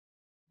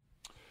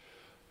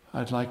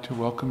I'd like to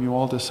welcome you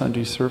all to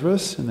Sunday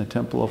service in the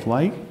Temple of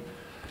Light.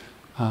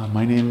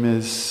 My name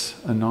is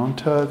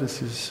Ananta,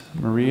 this is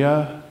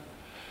Maria,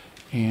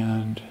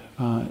 and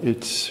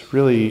it's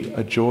really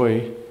a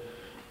joy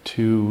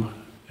to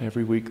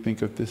every week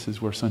think of this as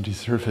where Sunday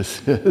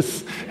service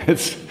is.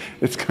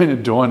 It's kind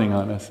of dawning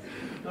on us.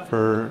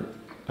 For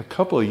a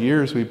couple of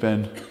years we've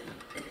been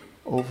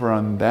over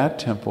on that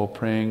temple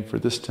praying for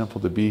this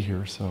temple to be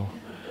here, so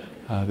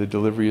the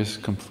delivery is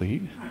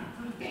complete.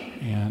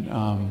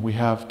 And we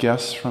have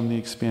guests from the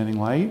Expanding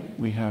Light,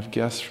 we have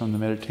guests from the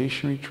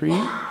meditation retreat,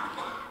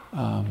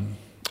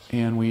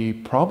 and we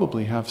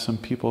probably have some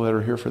people that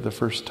are here for the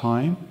first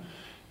time.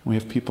 We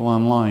have people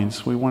online,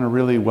 so we want to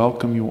really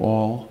welcome you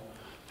all.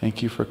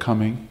 Thank you for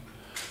coming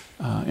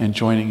and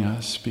joining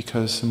us,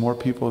 because the more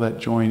people that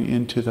join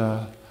into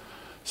the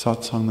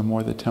satsang, the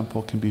more the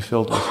temple can be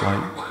filled with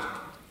light.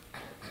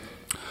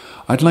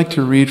 I'd like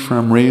to read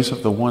from Rays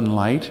of the One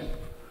Light,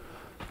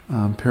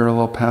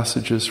 parallel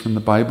passages from the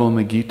Bible and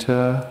the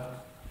Gita,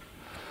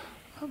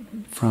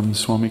 from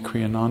Swami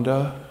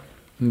Kriyananda.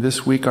 And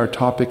this week our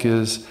topic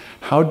is,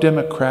 how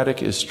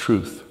democratic is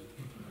truth?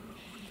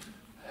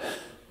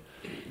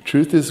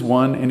 Truth is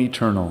one and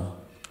eternal.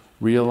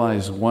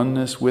 Realize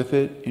oneness with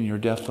it in your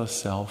deathless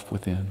self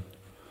within.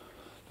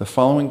 The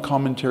following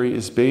commentary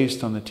is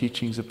based on the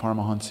teachings of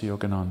Paramahansa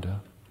Yogananda.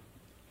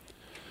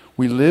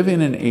 We live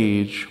in an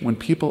age when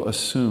people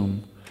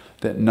assume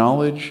that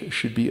knowledge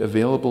should be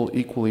available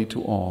equally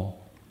to all.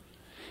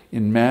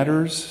 In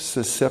matters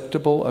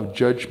susceptible of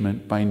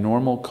judgment by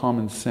normal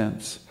common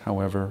sense,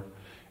 however,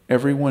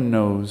 everyone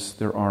knows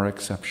there are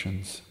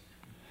exceptions.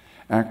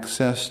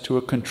 Access to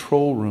a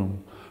control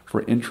room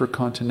for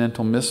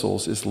intracontinental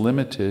missiles is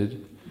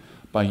limited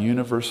by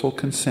universal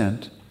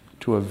consent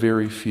to a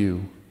very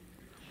few.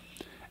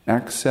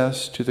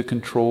 Access to the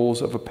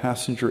controls of a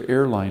passenger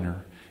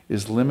airliner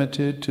is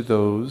limited to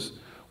those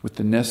with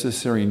the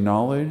necessary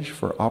knowledge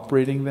for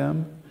operating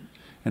them,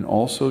 and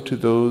also to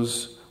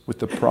those with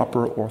the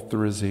proper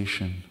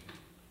authorization.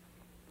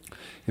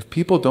 If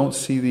people don't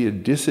see the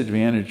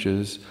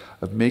disadvantages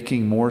of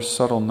making more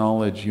subtle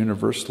knowledge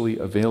universally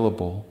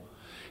available,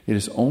 it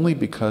is only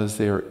because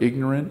they are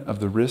ignorant of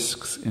the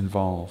risks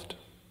involved.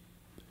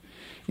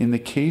 In the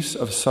case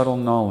of subtle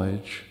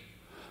knowledge,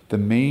 the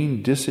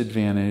main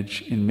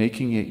disadvantage in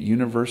making it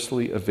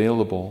universally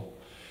available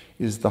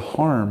is the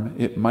harm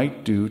it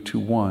might do to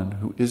one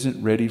who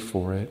isn't ready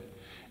for it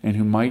and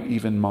who might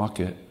even mock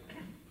it.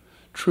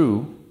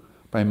 True,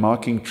 by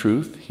mocking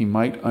truth, he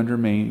might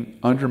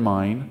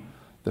undermine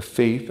the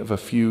faith of a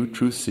few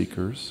truth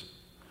seekers,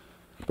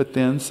 but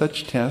then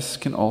such tests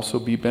can also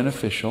be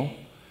beneficial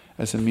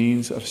as a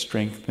means of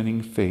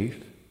strengthening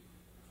faith.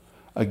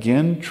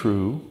 Again,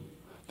 true,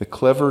 the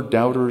clever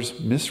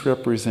doubter's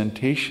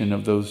misrepresentation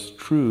of those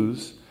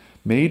truths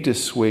may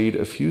dissuade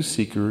a few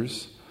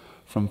seekers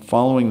from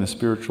following the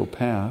spiritual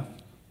path.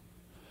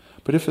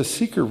 But if a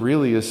seeker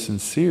really is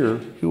sincere,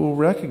 he will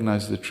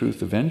recognize the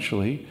truth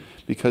eventually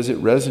because it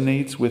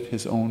resonates with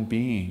his own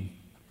being.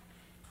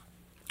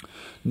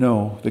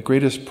 No, the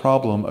greatest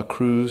problem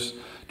accrues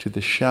to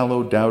the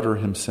shallow doubter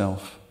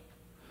himself.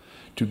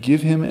 To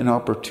give him an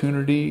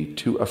opportunity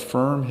to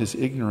affirm his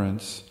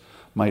ignorance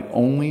might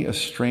only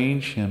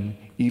estrange him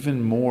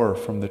even more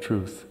from the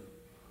truth,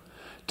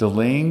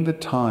 delaying the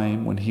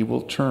time when he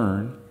will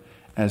turn,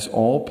 as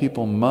all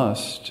people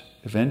must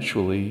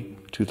eventually,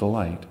 to the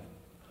light.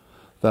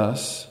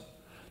 Thus,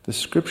 the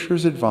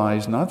scriptures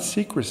advise not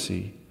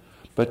secrecy,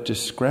 but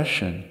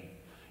discretion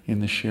in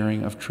the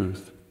sharing of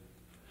truth.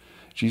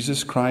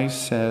 Jesus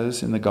Christ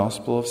says in the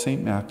Gospel of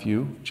St.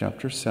 Matthew,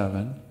 chapter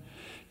 7,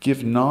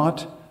 "Give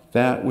not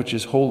that which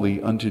is holy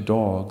unto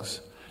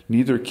dogs,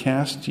 neither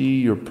cast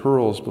ye your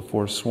pearls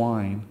before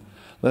swine,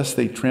 lest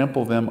they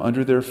trample them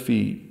under their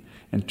feet,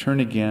 and turn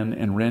again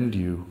and rend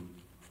you."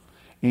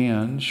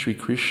 And Sri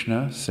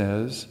Krishna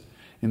says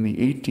in the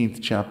 18th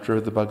chapter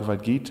of the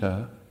Bhagavad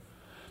Gita,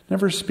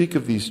 "Never speak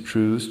of these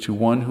truths to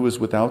one who is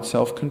without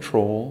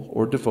self-control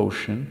or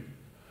devotion,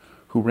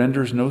 who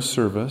renders no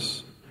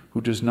service,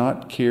 who does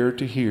not care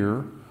to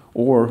hear,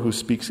 or who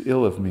speaks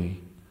ill of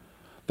me."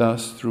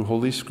 Thus, through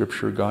Holy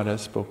Scripture, God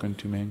has spoken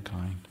to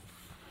mankind.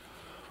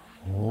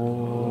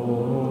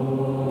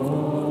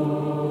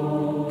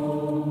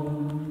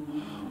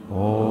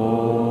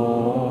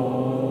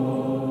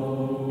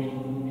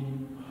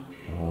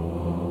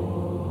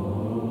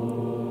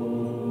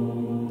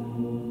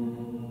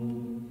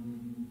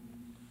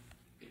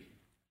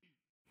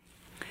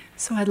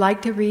 So I'd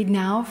like to read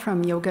now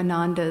from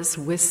Yogananda's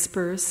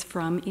Whispers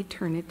from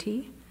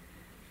Eternity.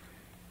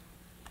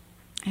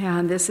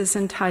 And this is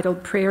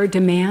entitled Prayer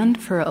Demand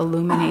for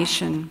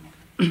Illumination.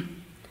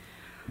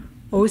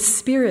 O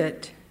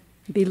Spirit,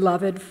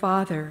 beloved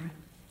Father,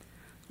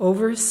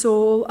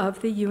 Oversoul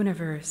of the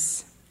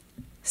universe,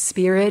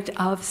 Spirit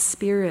of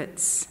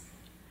spirits,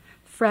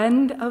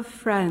 Friend of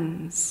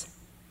friends,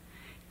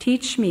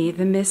 teach me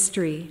the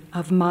mystery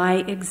of my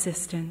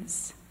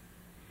existence.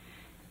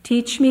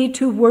 Teach me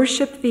to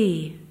worship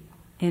Thee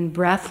in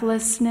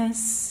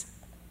breathlessness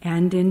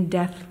and in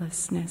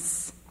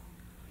deathlessness,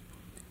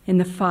 In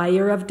the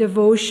fire of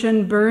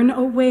devotion, burn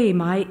away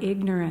my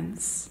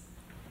ignorance.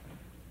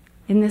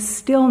 In the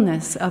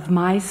stillness of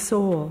my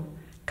soul,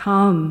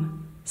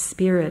 come,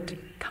 Spirit,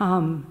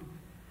 come.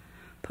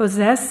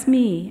 Possess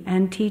me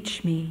and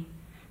teach me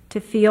to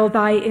feel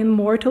thy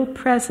immortal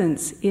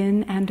presence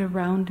in and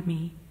around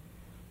me.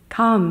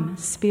 Come,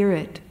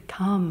 Spirit,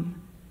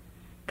 come.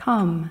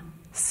 Come,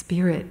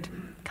 Spirit,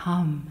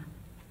 come.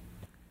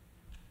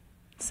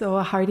 So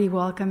a hearty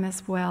welcome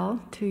as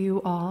well to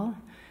you all.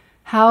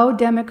 How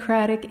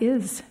democratic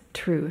is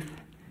truth?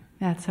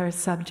 That's our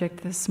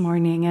subject this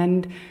morning.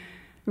 And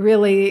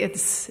really,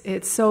 it's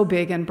so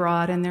big and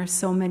broad, and there's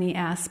so many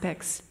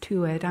aspects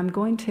to it. I'm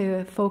going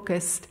to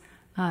focus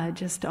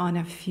just on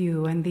a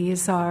few, and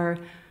these are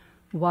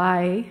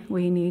why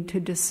we need to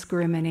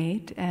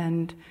discriminate,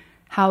 and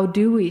how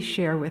do we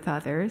share with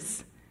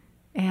others,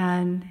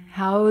 and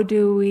how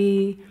do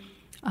we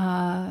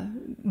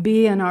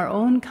be in our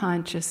own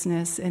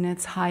consciousness in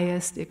its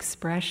highest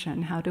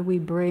expression. How do we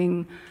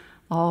bring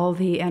all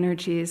the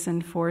energies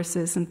and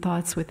forces and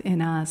thoughts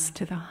within us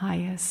to the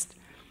highest?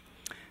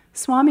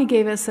 Swami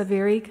gave us a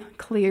very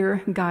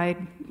clear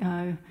guide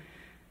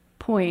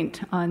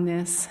point on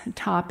this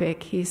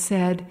topic. He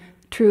said,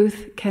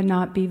 truth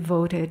cannot be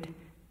voted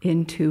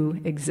into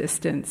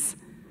existence.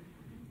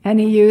 And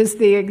he used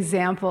the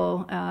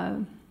example,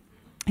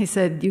 he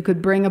said you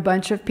could bring a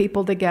bunch of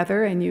people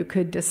together and you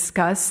could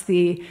discuss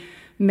the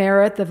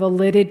merit, the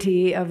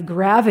validity of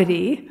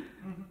gravity,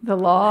 the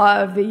law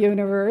of the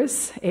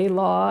universe, a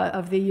law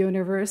of the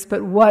universe,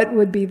 but what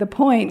would be the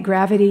point?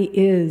 Gravity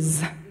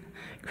is.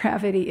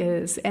 Gravity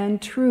is, and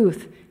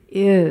truth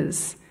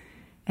is.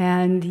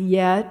 And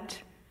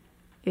yet,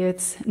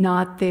 it's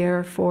not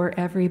there for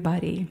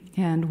everybody.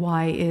 And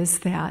why is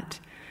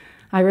that?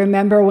 I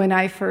remember when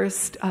I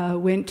first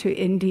went to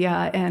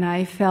India, and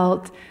I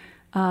felt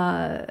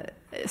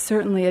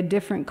certainly a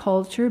different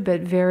culture,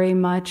 but very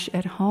much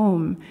at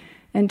home.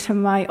 And to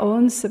my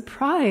own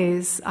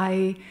surprise,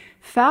 I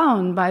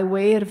found by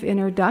way of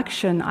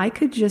introduction, I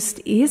could just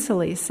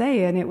easily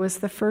say, and it was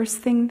the first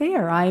thing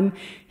there, I'm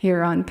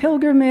here on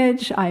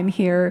pilgrimage, I'm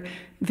here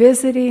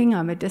visiting,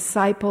 I'm a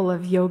disciple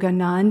of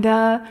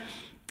Yogananda.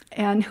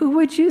 And who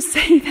would you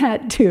say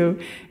that to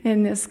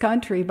in this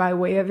country by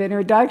way of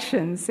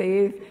introduction?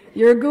 Say,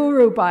 your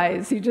guru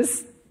buys.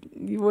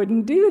 You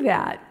wouldn't do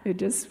that. It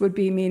just would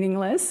be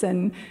meaningless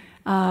and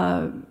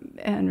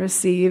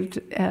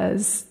received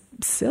as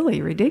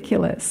silly,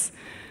 ridiculous.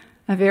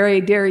 A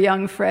very dear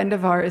young friend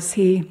of ours,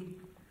 he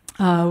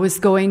was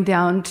going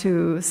down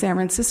to San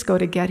Francisco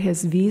to get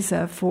his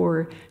visa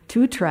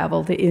to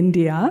travel to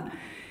India.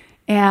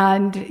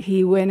 And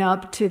he went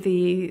up to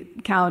the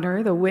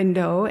counter, the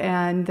window,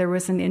 and there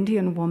was an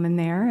Indian woman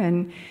there,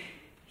 and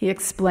he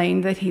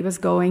explained that he was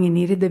going, he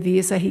needed the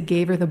visa, he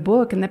gave her the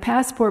book, and the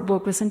passport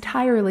book was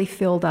entirely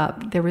filled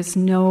up. There was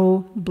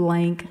no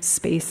blank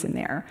space in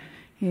there.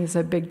 He was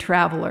a big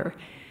traveler.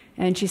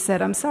 And she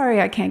said, I'm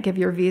sorry, I can't give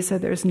your visa,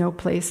 there's no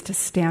place to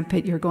stamp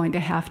it, you're going to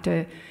have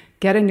to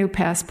get a new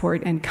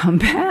passport and come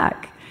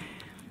back.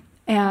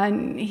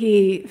 And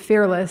he,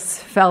 fearless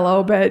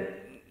fellow, but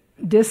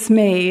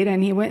dismayed,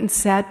 and he went and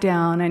sat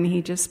down and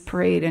he just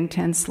prayed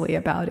intensely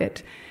about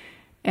it.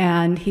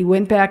 And he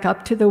went back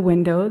up to the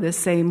window, the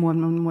same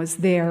woman was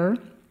there,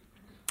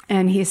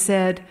 and he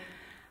said,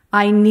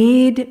 I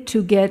need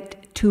to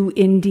get to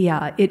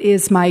India. It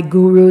is my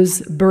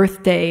guru's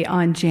birthday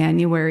on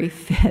January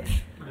 5th.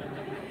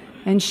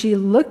 And she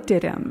looked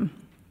at him,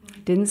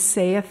 didn't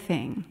say a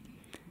thing.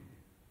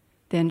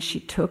 Then she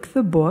took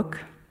the book,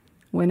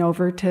 went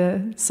over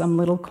to some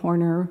little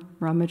corner,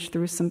 rummaged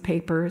through some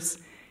papers,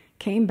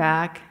 came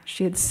back.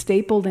 She had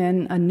stapled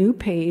in a new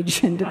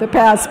page into the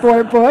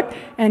passport book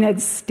and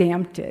had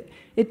stamped it.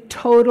 It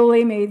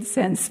totally made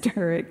sense to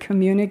her. It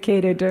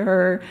communicated to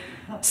her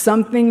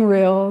something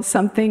real,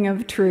 something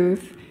of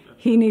truth.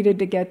 He needed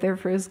to get there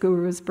for his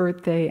guru's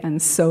birthday,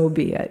 and so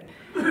be it.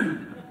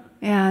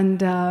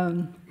 And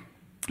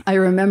I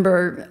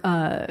remember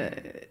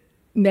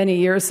many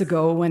years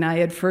ago when I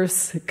had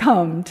first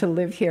come to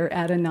live here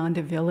at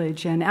Ananda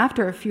Village, and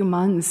after a few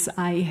months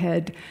I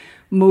had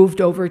moved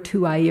over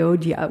to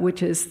Ayodhya,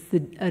 which is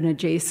an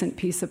adjacent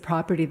piece of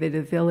property to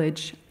the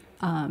village,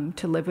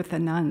 to live with the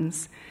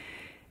nuns.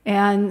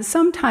 And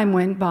some time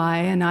went by,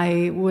 and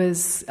I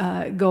was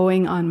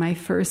going on my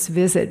first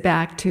visit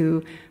back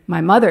to my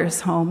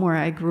mother's home where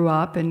I grew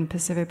up in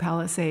Pacific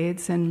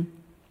Palisades, and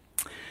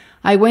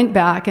I went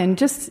back and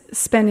just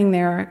spending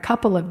there a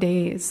couple of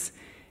days,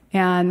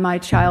 and my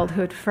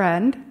childhood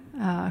friend,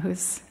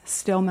 who's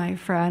still my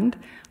friend,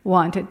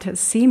 wanted to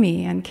see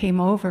me and came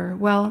over.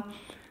 Well,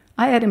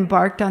 I had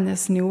embarked on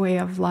this new way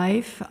of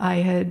life. I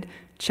had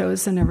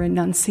chosen a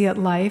renunciate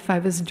life. I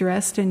was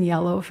dressed in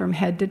yellow from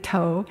head to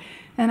toe.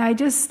 And I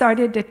just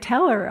started to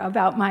tell her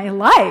about my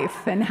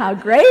life and how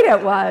great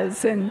it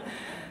was. And,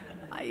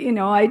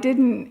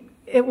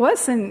 it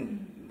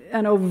wasn't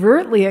an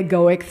overtly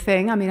egoic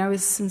thing. I mean, I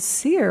was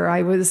sincere.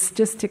 I was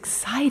just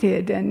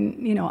excited.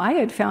 And, I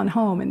had found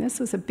home, and this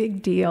was a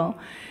big deal.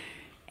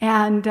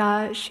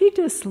 And she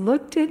just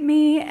looked at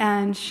me,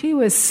 and she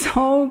was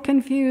so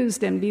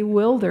confused and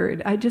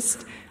bewildered. I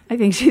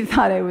think she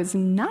thought I was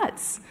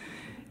nuts.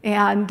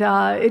 And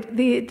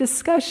the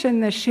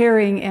discussion, the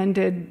sharing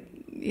ended,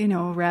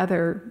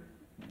 rather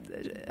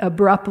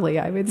abruptly,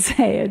 I would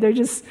say. They're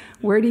just,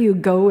 where do you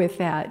go with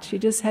that? She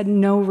just had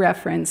no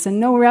reference, and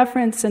no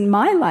reference in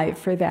my life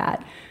for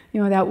that.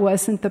 That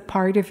wasn't the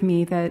part of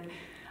me that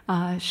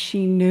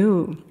she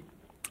knew.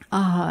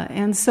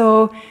 And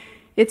so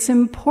it's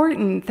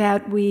important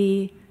that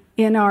we,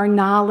 in our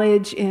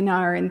knowledge, in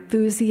our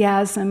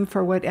enthusiasm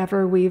for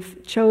whatever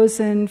we've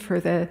chosen, for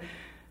the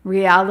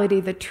reality,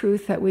 the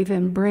truth that we've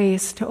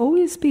embraced, to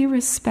always be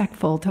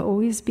respectful, to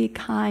always be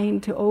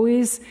kind, to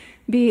always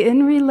be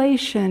in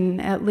relation,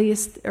 at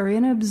least, or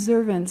in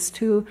observance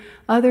to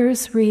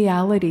others'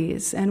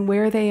 realities and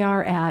where they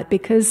are at,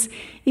 because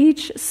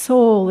each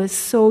soul is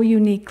so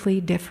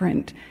uniquely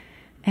different.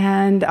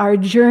 And our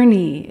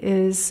journey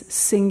is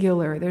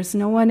singular. There's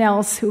no one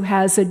else who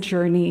has a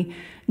journey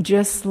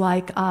just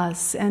like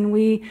us. And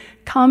we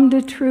come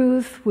to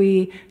truth,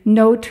 we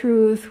know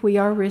truth, we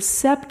are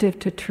receptive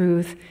to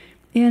truth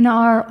in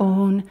our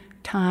own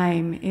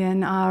time, in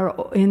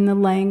the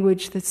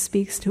language that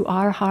speaks to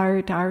our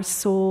heart, our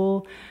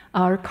soul,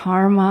 our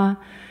karma.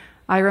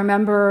 I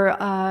remember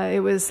it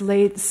was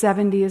late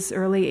 70s,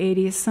 early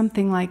 80s,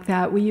 something like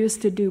that. We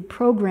used to do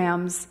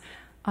programs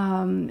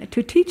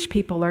to teach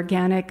people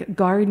organic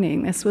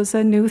gardening. This was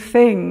a new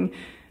thing,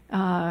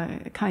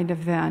 kind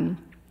of then,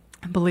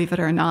 believe it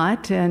or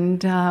not.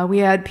 And we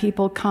had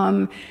people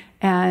come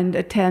and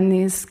attend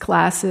these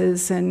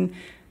classes and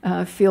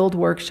field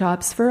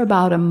workshops for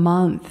about a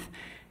month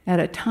at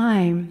a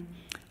time.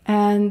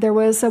 And there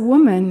was a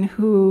woman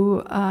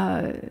who,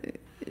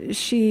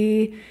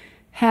 she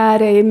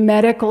had a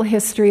medical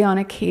history on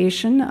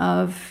occasion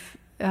of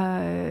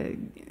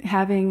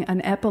having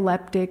an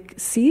epileptic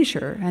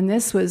seizure, and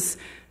this was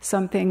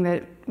something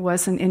that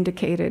wasn't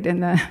indicated in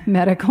the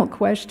medical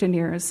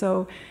questionnaire,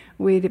 so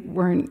we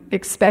weren't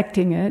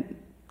expecting it,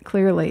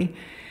 clearly.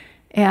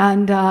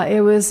 And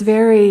it was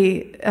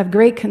of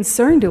great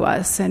concern to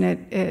us, and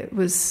it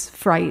was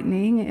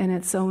frightening in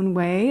its own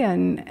way,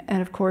 and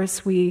of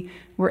course we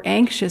were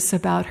anxious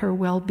about her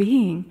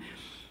well-being.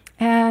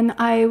 And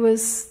I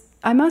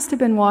must have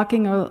been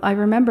walking, I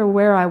remember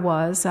where I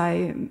was,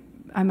 I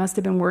must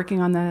have been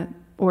working on the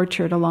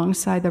orchard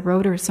alongside the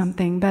road or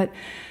something, but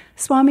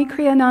Swami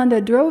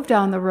Kriyananda drove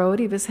down the road.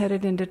 He was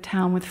headed into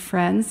town with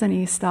friends, and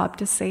he stopped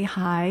to say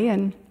hi,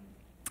 and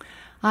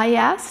I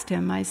asked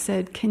him, I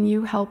said, can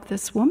you help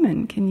this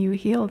woman? Can you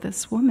heal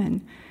this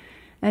woman?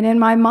 And in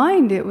my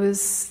mind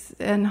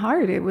and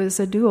heart, it was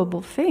a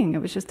doable thing.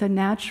 It was just a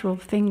natural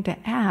thing to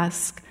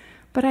ask,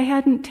 but I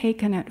hadn't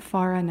taken it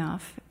far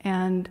enough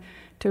and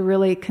to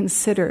really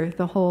consider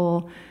the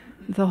whole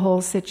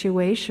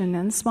situation.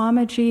 And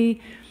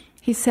Swamiji,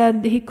 he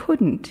said he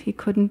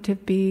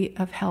couldn't be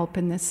of help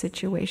in this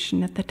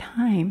situation at the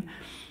time.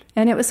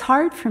 And it was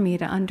hard for me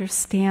to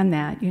understand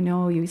that.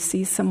 You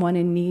see someone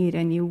in need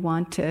and you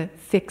want to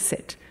fix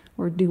it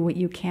or do what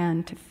you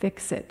can to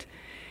fix it.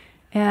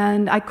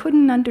 And I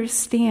couldn't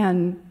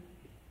understand,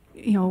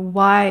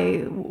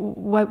 I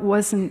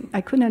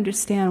couldn't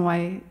understand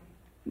why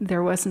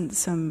there wasn't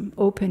some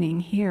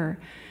opening here.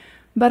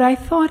 But I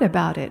thought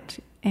about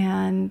it,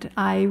 and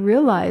I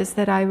realized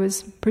that I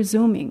was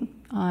presuming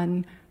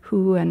on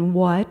who and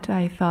what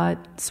I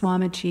thought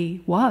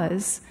Swamiji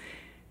was.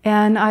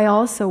 And I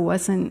also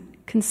wasn't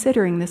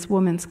considering this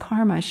woman's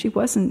karma. She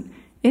wasn't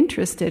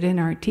interested in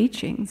our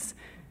teachings.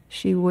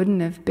 She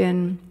wouldn't have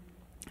been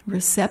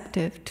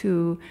receptive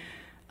to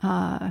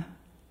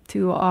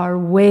our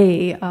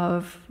way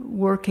of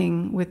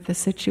working with the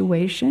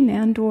situation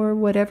and or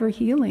whatever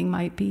healing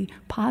might be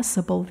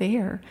possible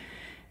there.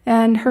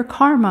 And her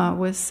karma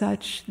was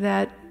such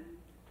that,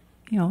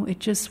 it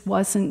just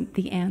wasn't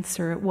the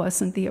answer. It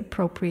wasn't the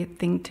appropriate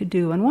thing to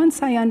do. And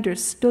once I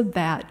understood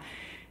that,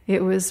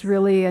 it was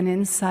really an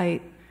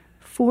insight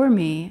for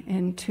me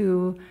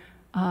into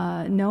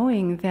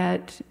knowing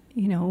that,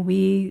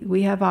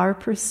 we have our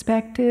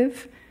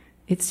perspective.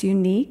 It's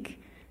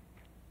unique.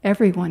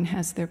 Everyone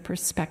has their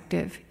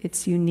perspective.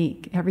 It's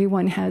unique.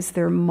 Everyone has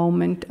their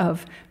moment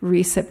of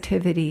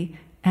receptivity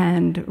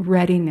and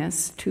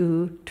readiness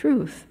to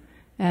truth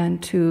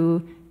and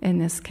to, in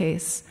this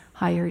case,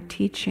 higher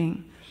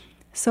teaching.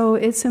 So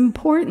it's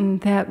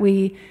important that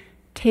we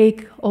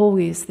take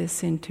always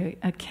this into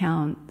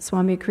account.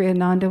 Swami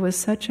Kriyananda was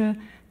such a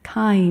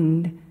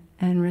kind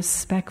and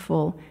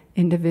respectful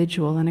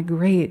individual and a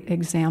great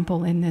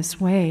example in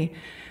this way.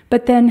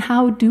 But then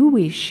how do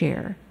we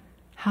share?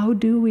 How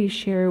do we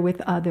share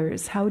with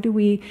others? How do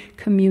we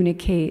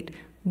communicate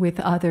with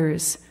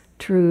others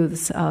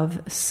truths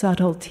of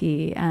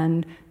subtlety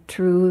and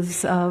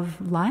truths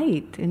of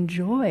light and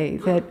joy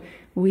that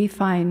we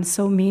find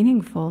so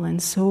meaningful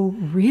and so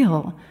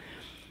real?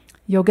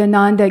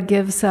 Yogananda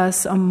gives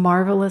us a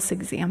marvelous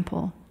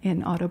example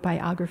in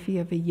Autobiography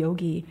of a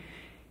Yogi.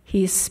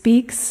 He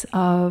speaks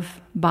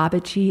of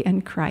Babaji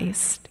and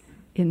Christ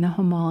in the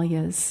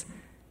Himalayas,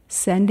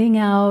 sending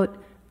out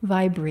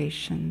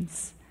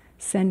vibrations,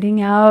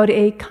 sending out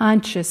a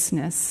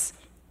consciousness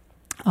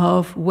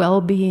of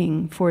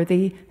well-being for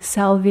the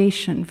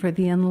salvation, for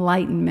the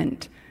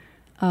enlightenment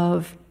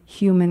of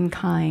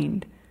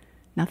humankind.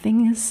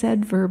 Nothing is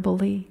said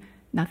verbally.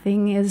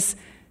 Nothing is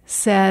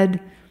said,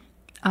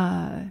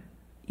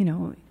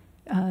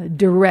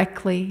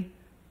 directly,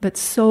 but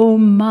so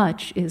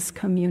much is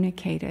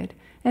communicated.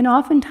 And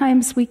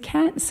oftentimes we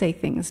can't say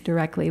things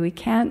directly. We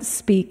can't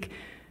speak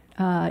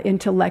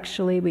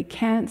intellectually. We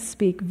can't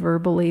speak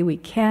verbally. We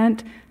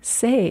can't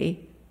say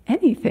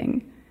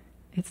anything.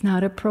 It's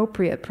not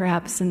appropriate,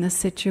 perhaps, in the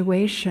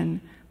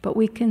situation, but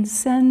we can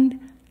send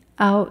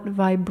out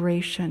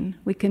vibration.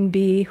 We can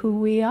be who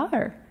we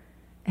are,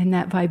 and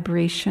that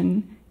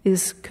vibration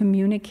is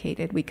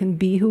communicated. We can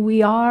be who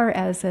we are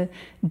as a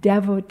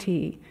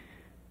devotee,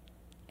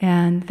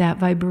 and that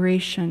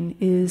vibration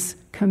is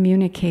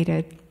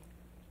communicated.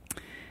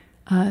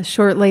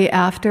 Shortly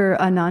after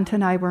Ananta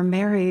and I were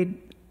married,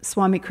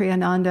 Swami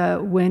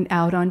Kriyananda went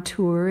out on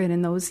tour, and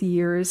in those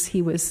years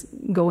he was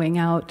going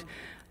out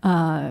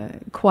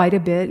quite a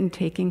bit and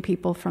taking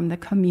people from the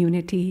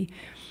community.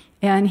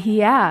 And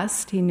he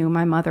knew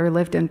my mother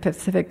lived in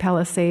Pacific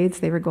Palisades,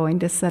 they were going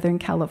to Southern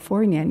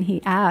California, and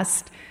he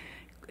asked,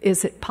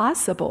 is it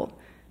possible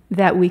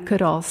that we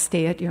could all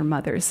stay at your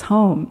mother's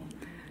home?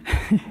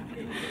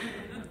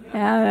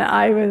 And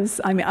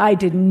I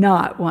did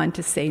not want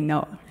to say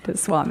no to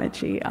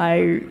Swamiji.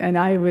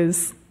 I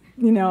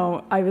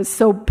was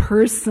so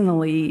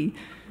personally,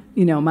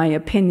 my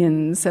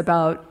opinions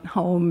about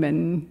home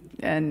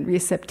and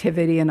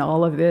receptivity and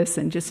all of this,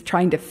 and just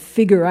trying to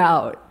figure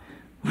out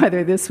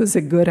whether this was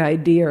a good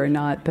idea or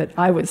not, but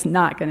I was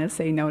not going to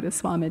say no to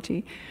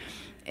Swamiji.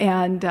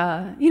 And,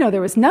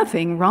 there was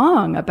nothing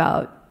wrong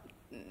about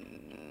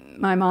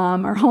my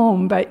mom or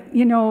home, but,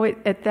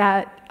 at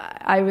that,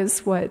 I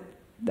was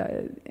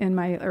in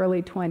my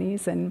early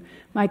 20s, and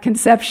my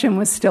conception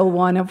was still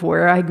one of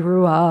where I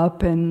grew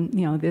up and,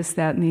 this,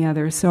 that, and the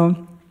other.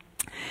 So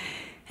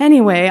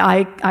anyway,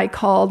 I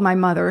called my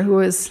mother, who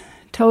was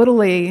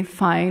totally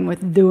fine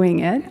with doing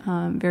it,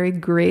 very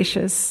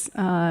gracious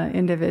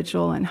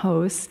individual and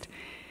host.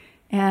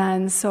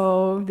 And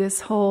so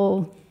this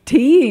whole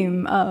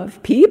team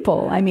of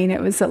people,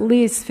 it was at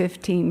least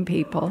 15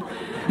 people,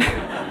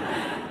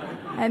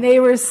 and they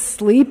were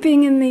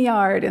sleeping in the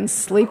yard and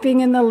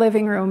sleeping in the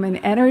living room and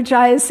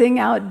energizing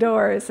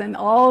outdoors, and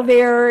all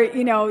there,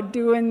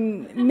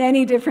 doing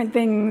many different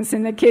things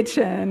in the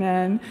kitchen,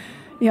 and,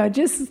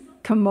 just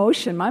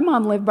commotion. My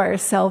mom lived by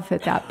herself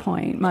at that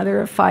point,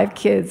 mother of 5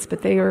 kids,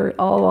 but they were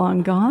all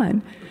long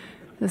gone.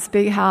 This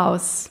big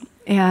house,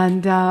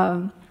 and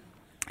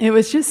it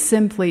was just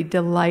simply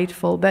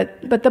delightful.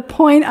 But the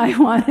point I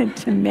wanted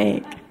to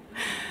make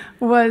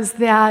was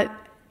that,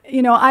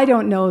 I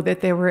don't know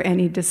that there were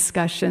any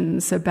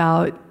discussions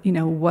about,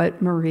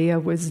 what Maria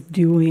was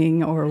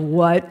doing or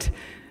what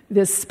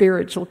this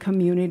spiritual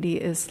community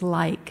is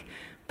like.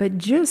 But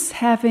just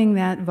having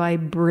that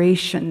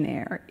vibration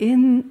there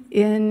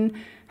in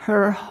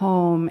her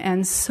home,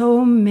 and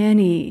so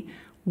many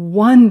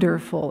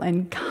wonderful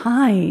and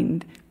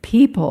kind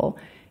people,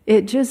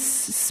 it just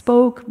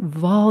spoke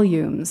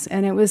volumes.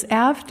 And it was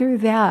after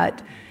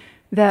that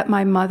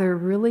my mother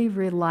really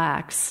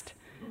relaxed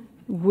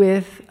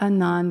with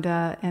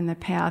Ananda and the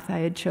path I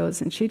had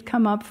chosen. She'd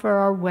come up for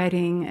our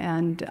wedding,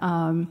 and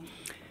and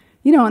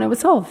it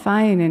was all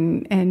fine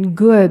and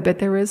good, but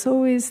there was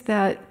always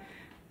that,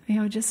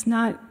 just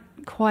not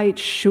quite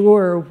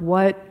sure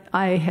what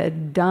I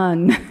had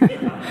done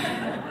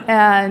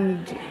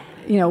and,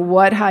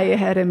 what I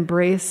had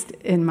embraced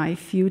in my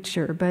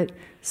future. But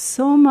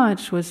so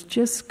much was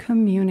just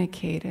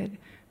communicated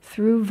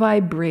through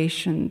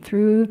vibration,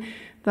 through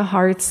the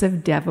hearts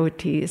of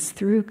devotees,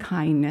 through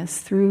kindness,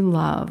 through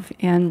love.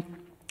 And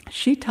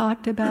she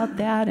talked about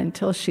that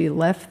until she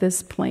left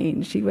this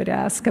plane. She would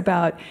ask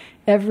about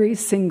every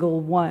single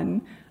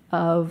one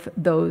of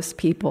those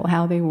people,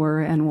 how they were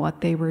and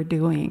what they were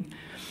doing.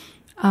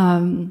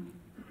 And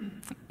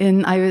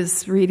I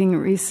was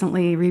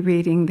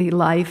rereading the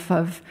life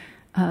of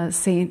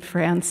Saint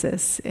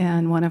Francis,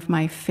 and one of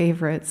my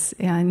favorites.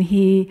 And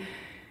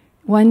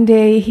one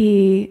day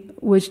he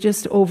was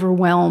just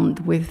overwhelmed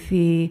with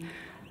the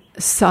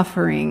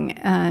suffering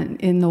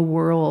in the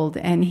world,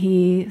 and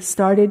he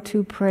started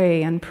to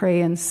pray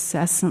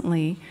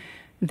incessantly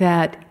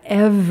that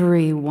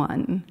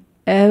everyone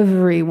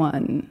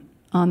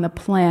on the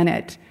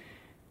planet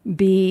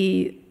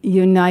be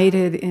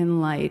united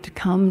in light,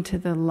 come to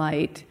the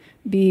light,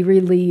 be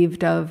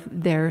relieved of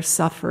their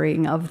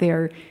suffering, of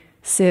their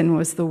sin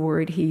was the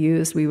word he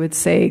used. We would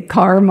say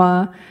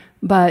karma,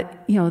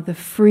 but the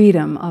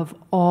freedom of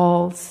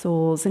all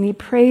souls. And he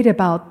prayed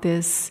about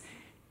this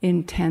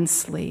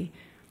intensely.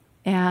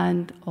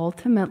 And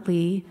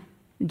ultimately,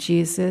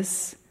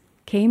 Jesus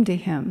came to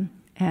him,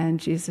 and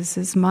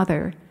Jesus'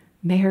 mother,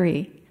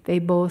 Mary, they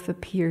both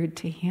appeared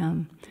to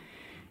him.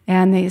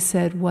 And they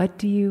said, "What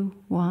do you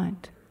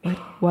want?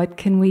 What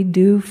can we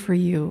do for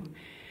you?"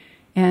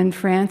 And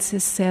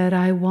Francis said,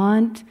 I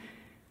want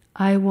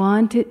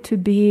it to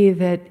be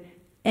that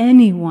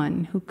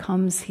anyone who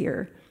comes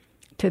here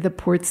to the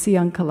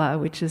Porziuncula,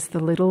 which is the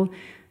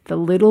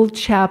little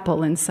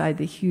chapel inside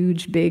the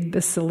huge big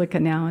basilica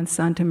now in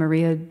Santa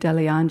Maria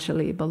degli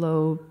Angeli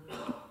below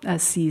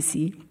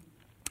Assisi.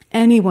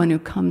 Anyone who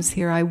comes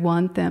here, I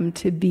want them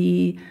to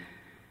be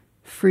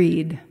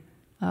freed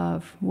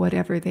of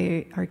whatever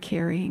they are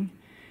carrying.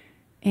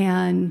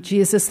 And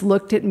Jesus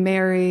looked at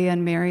Mary,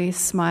 and Mary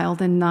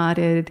smiled and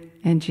nodded,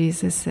 and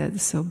Jesus said,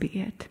 so be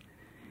it.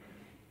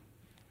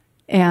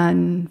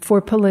 And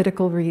for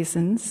political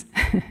reasons,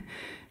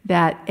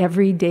 that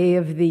every day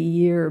of the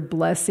year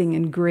blessing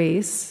and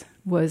grace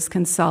was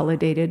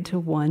consolidated to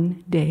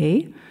one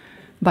day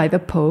by the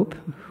Pope,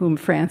 whom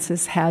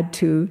Francis had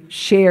to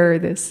share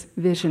this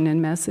vision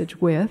and message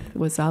with,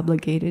 was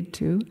obligated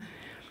to.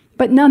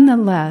 But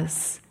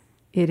nonetheless,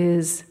 it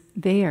is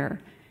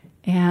there.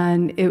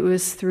 And it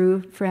was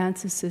through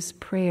Francis's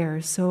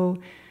prayer.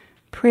 So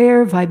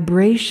prayer,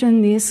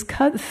 vibration, these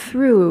cut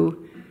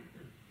through,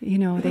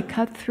 they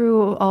cut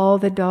through all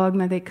the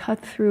dogma, they cut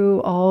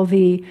through all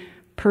the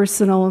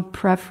personal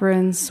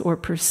preference or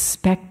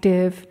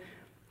perspective,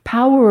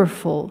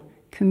 powerful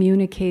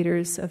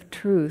communicators of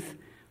truth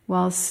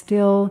while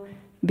still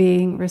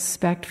being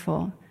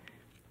respectful.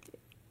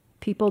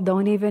 People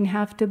don't even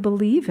have to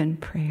believe in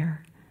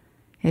prayer.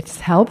 It's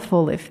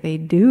helpful if they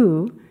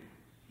do,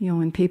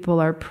 when people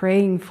are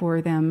praying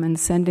for them and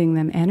sending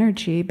them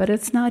energy, but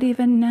it's not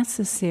even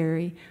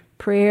necessary.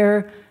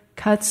 Prayer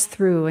cuts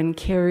through and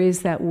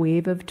carries that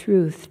wave of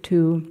truth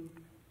to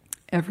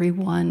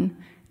everyone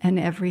and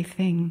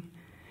everything.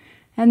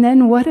 And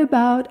then what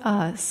about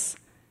us?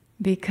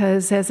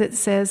 Because as it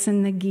says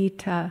in the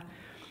Gita,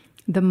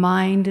 the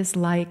mind is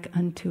like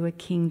unto a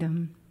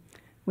kingdom.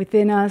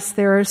 Within us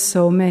there are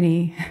so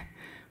many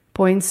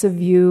points of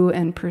view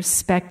and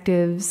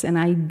perspectives and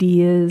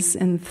ideas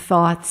and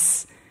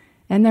thoughts,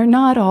 and they're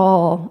not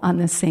all on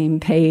the same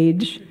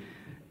page.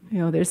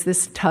 There's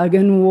this tug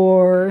and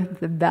war,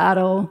 the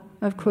battle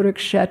of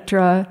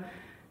Kurukshetra,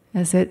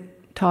 as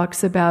it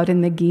talks about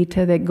in the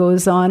Gita, that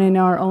goes on in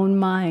our own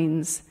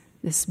minds,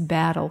 this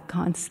battle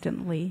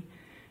constantly.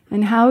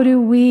 And how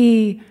do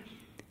we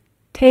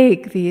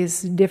take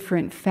these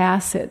different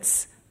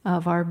facets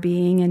of our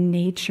being and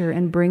nature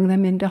and bring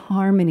them into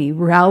harmony,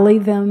 rally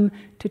them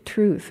to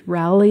truth,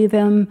 rally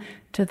them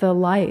to the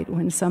light,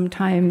 when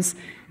sometimes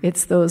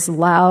it's those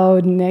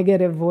loud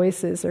negative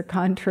voices or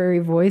contrary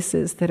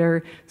voices that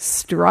are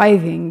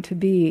striving to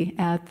be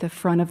at the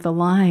front of the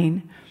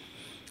line.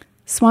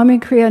 Swami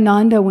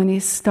Kriyananda, when he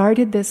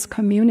started this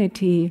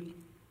community,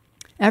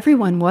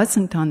 everyone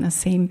wasn't on the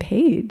same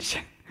page.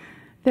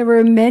 There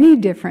were many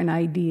different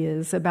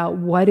ideas about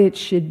what it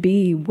should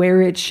be,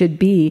 where it should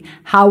be,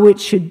 how it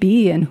should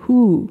be, and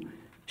who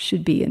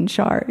should be in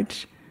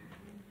charge.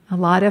 A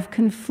lot of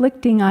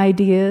conflicting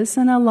ideas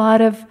and a lot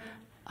of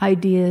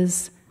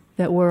ideas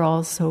that were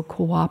also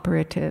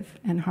cooperative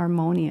and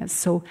harmonious.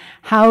 So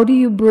how do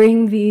you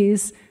bring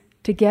these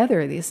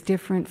together, these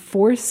different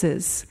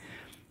forces?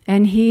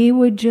 And he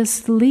would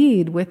just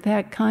lead with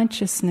that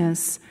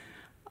consciousness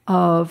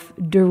of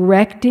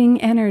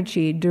directing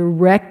energy,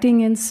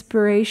 directing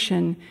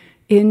inspiration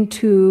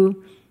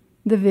into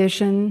the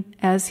vision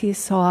as he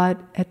saw it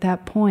at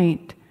that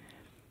point,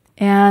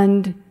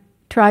 and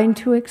trying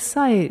to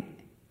excite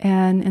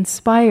and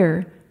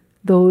inspire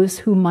those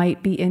who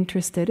might be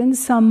interested. And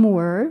some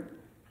were,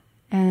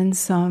 and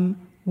some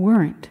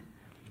weren't.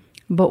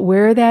 But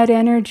where that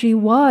energy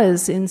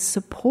was in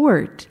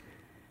support,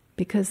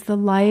 because the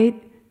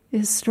light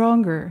is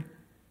stronger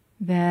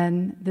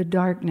than the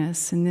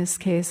darkness. In this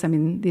case,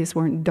 these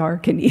weren't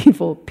dark and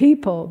evil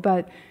people,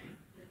 but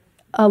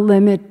a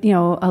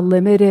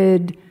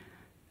limited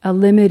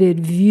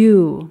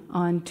view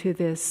onto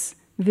this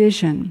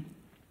vision,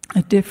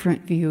 a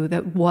different view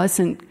that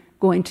wasn't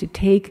going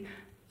to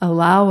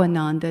allow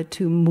Ananda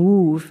to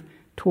move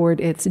toward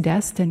its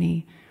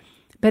destiny.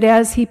 But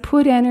as he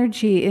put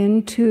energy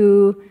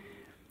into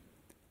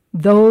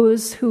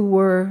those who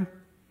were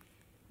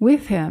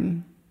with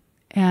him,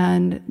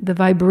 and the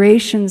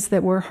vibrations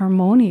that were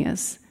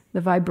harmonious,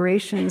 the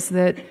vibrations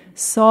that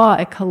saw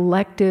a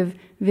collective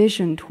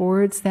vision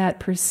towards that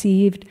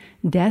perceived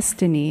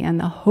destiny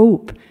and the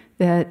hope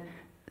that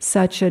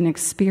such an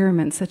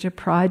experiment, such a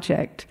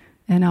project,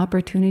 an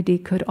opportunity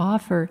could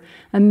offer,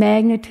 a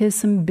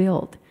magnetism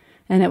built.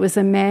 And it was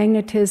a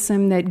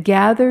magnetism that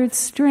gathered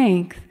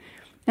strength,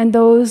 and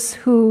those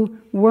who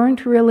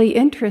weren't really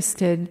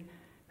interested,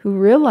 who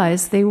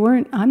realized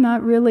I'm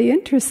not really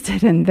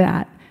interested in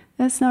that.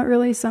 That's not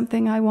really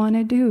something I want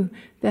to do.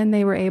 Then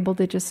they were able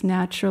to just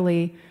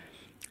naturally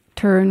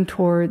turn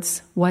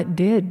towards what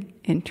did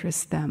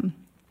interest them,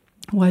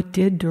 what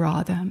did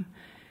draw them.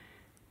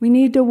 We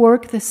need to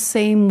work the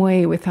same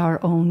way with our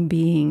own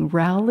being.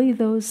 Rally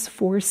those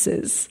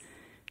forces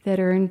that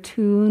are in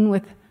tune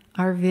with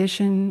our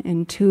vision,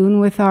 in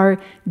tune with our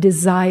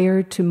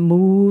desire to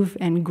move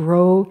and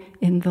grow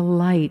in the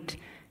light,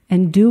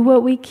 and do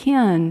what we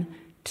can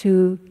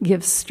to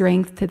give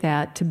strength to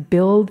that, to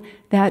build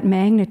that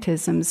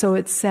magnetism. So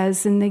it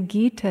says in the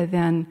Gita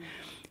then,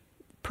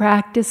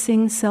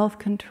 practicing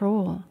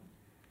self-control,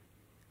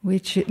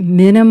 which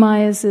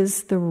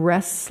minimizes the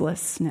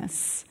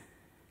restlessness.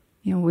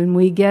 When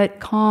we get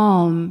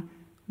calm,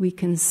 we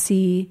can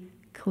see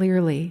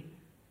clearly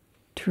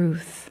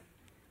truth.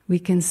 We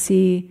can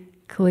see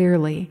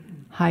clearly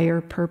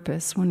higher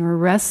purpose. When we're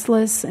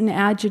restless and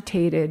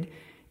agitated,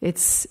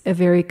 it's a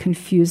very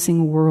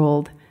confusing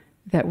world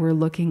that we're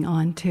looking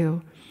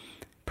onto.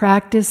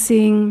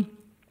 Practicing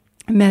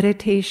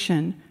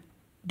meditation,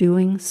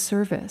 doing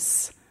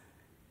service,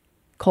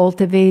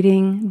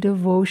 cultivating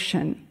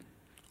devotion.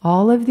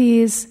 All of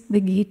these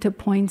the Gita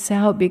points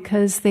out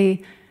because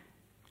they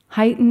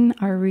heighten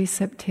our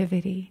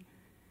receptivity.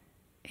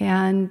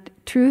 And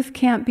truth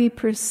can't be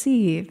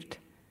perceived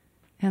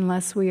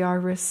unless we are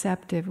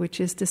receptive, which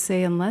is to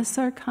say, unless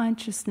our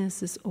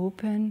consciousness is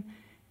open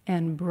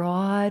and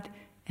broad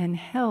and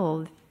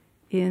held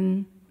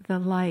in the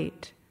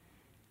light.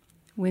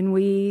 When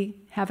we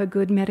have a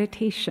good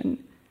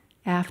meditation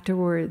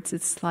afterwards,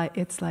 it's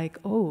like,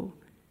 oh,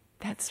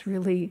 that's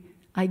really,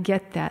 I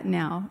get that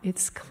now.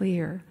 It's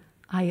clear.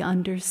 I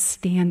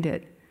understand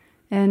it.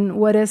 And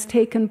what has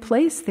taken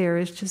place there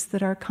is just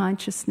that our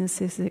consciousness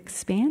is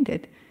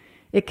expanded.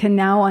 It can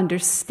now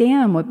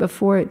understand what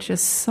before it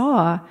just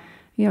saw.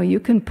 You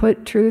can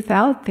put truth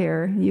out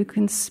there. You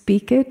can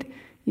speak it.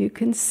 You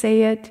can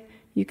say it.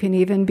 You can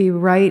even be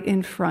right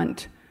in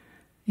front,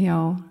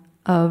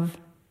 of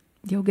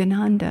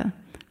Yogananda,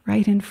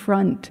 right in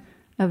front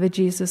of a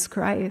Jesus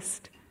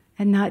Christ,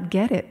 and not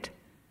get it.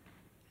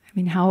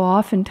 How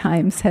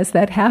oftentimes has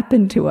that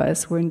happened to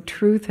us when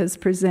truth has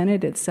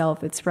presented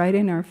itself? It's right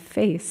in our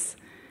face,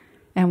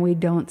 and we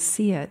don't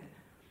see it.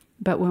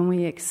 But when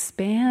we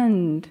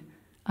expand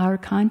our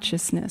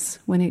consciousness,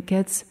 when it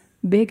gets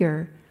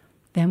bigger,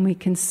 then we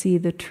can see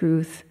the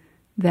truth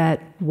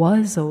that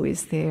was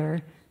always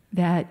there,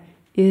 that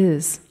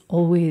is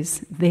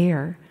always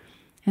there.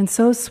 And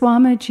so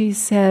Swamiji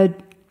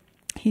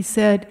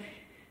said,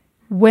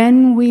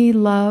 when we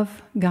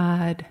love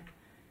God,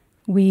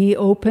 we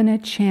open a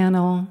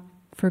channel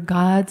for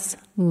God's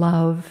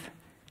love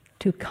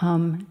to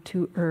come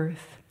to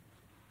earth.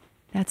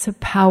 That's a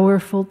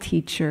powerful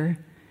teacher.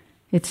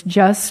 It's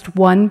just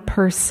one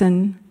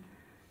person,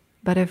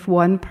 but if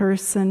one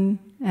person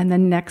and the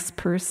next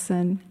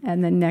person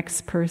and the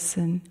next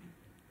person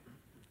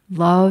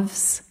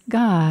loves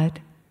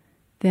God,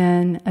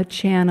 then a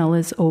channel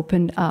is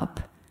opened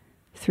up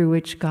through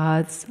which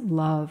God's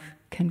love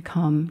can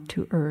come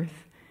to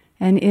earth.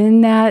 And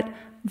in that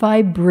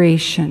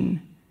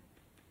vibration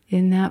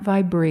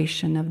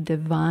of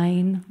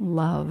divine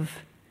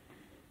love,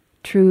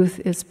 truth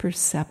is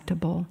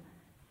perceptible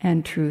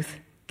and truth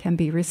can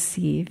be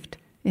received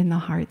in the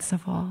hearts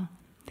of all.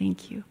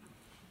 Thank you.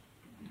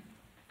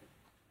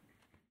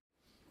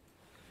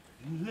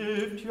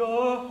 Lift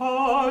your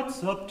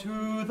hearts up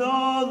to the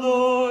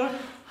Lord.